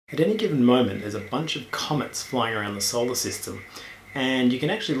At any given moment, there's a bunch of comets flying around the solar system, and you can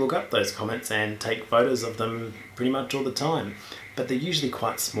actually look up those comets and take photos of them pretty much all the time, but they're usually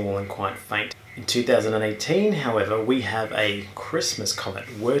quite small and quite faint. In 2018, however, we have a Christmas comet,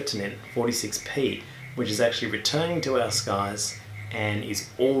 Wirtanen 46P, which is actually returning to our skies and is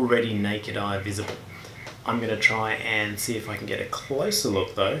already naked eye visible. I'm going to try and see if I can get a closer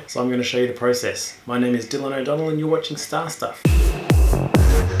look though, so I'm going to show you the process. My name is Dylan O'Donnell and you're watching Star Stuff.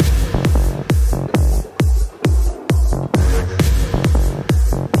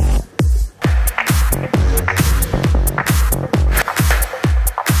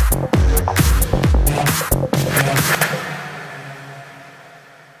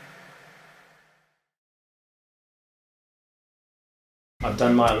 I've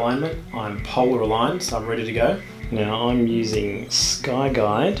done my alignment, I'm polar aligned, so I'm ready to go. Now I'm using Sky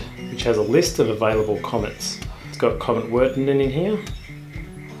Guide, which has a list of available comets. It's got Comet Wirtanen in here.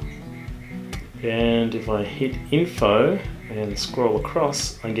 And if I hit Info and scroll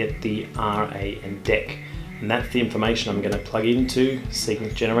across, I get the RA and DEC. And that's the information I'm going to plug into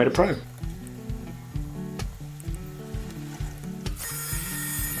Sequence Generator Pro.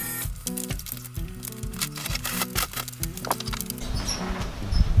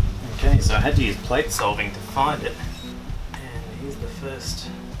 Okay, so I had to use plate solving to find it, and here's the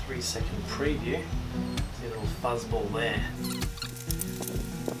first 3-second preview. See a little fuzzball there.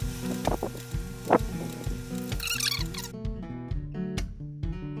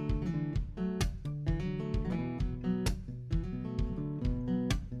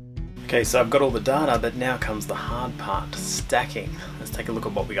 Okay, so I've got all the data, but now comes the hard part, stacking. Let's take a look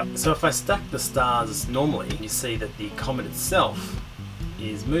at what we got. So if I stack the stars normally, you see that the comet itself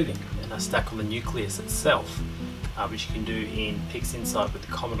is moving, and I stack on the nucleus itself, which you can do in PixInsight with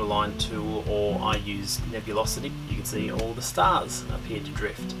the Comet Align tool, or I use Nebulosity. You can see all the stars appear to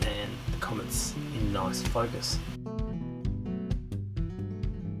drift and the comet's in nice focus.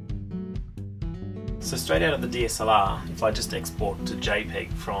 So straight out of the DSLR, if I just export to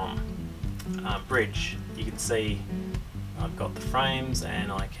JPEG from Bridge, you can see I've got the frames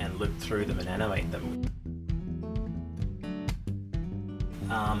and I can loop through them and animate them.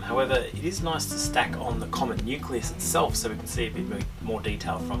 However, it is nice to stack on the comet nucleus itself so we can see a bit more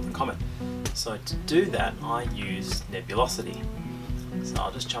detail from the comet. So to do that, I use Nebulosity. So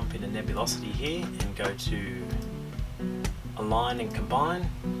I'll just jump into Nebulosity here and go to Align and Combine,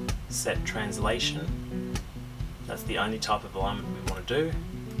 set Translation. That's the only type of alignment we want to do.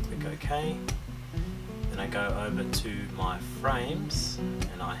 Click OK. Then I go over to my frames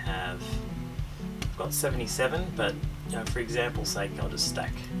and I've got 77, but you know, for example's sake, I'll just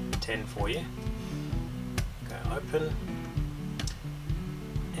stack 10 for you. Go open,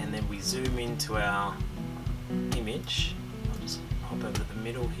 and then we zoom into our image. I'll just hop over to the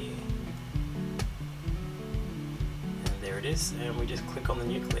middle here, and there it is, and we just click on the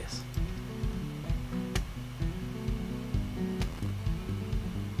nucleus.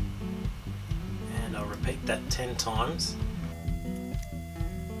 And I'll repeat that 10 times.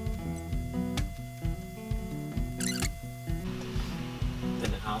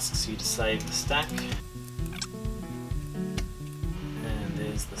 Asks you to save the stack, and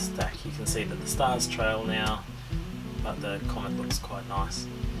there's the stack. You can see that the stars trail now, but the comet looks quite nice.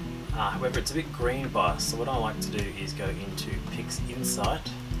 However, it's a bit green biased, so what I like to do is go into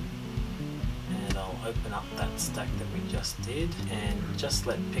PixInsight and I'll open up that stack that we just did and just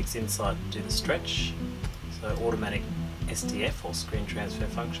let PixInsight do the stretch. So automatic STF or screen transfer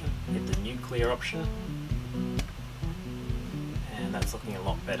function, hit the nuclear option. That's looking a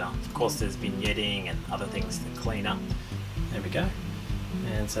lot better. Of course there's vignetting and other things to clean up. There we go.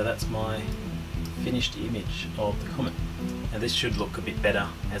 And so that's my finished image of the comet. Now this should look a bit better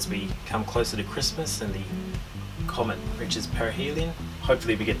as we come closer to Christmas and the comet reaches perihelion.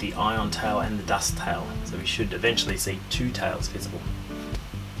 Hopefully we get the ion tail and the dust tail, so we should eventually see two tails visible.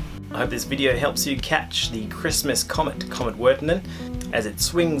 I hope this video helps you catch the Christmas comet, Comet Wirtanen, as it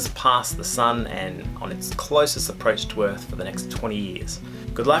swings past the sun and on its closest approach to Earth for the next 20 years.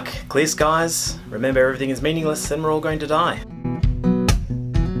 Good luck, clear skies, remember everything is meaningless and we're all going to die.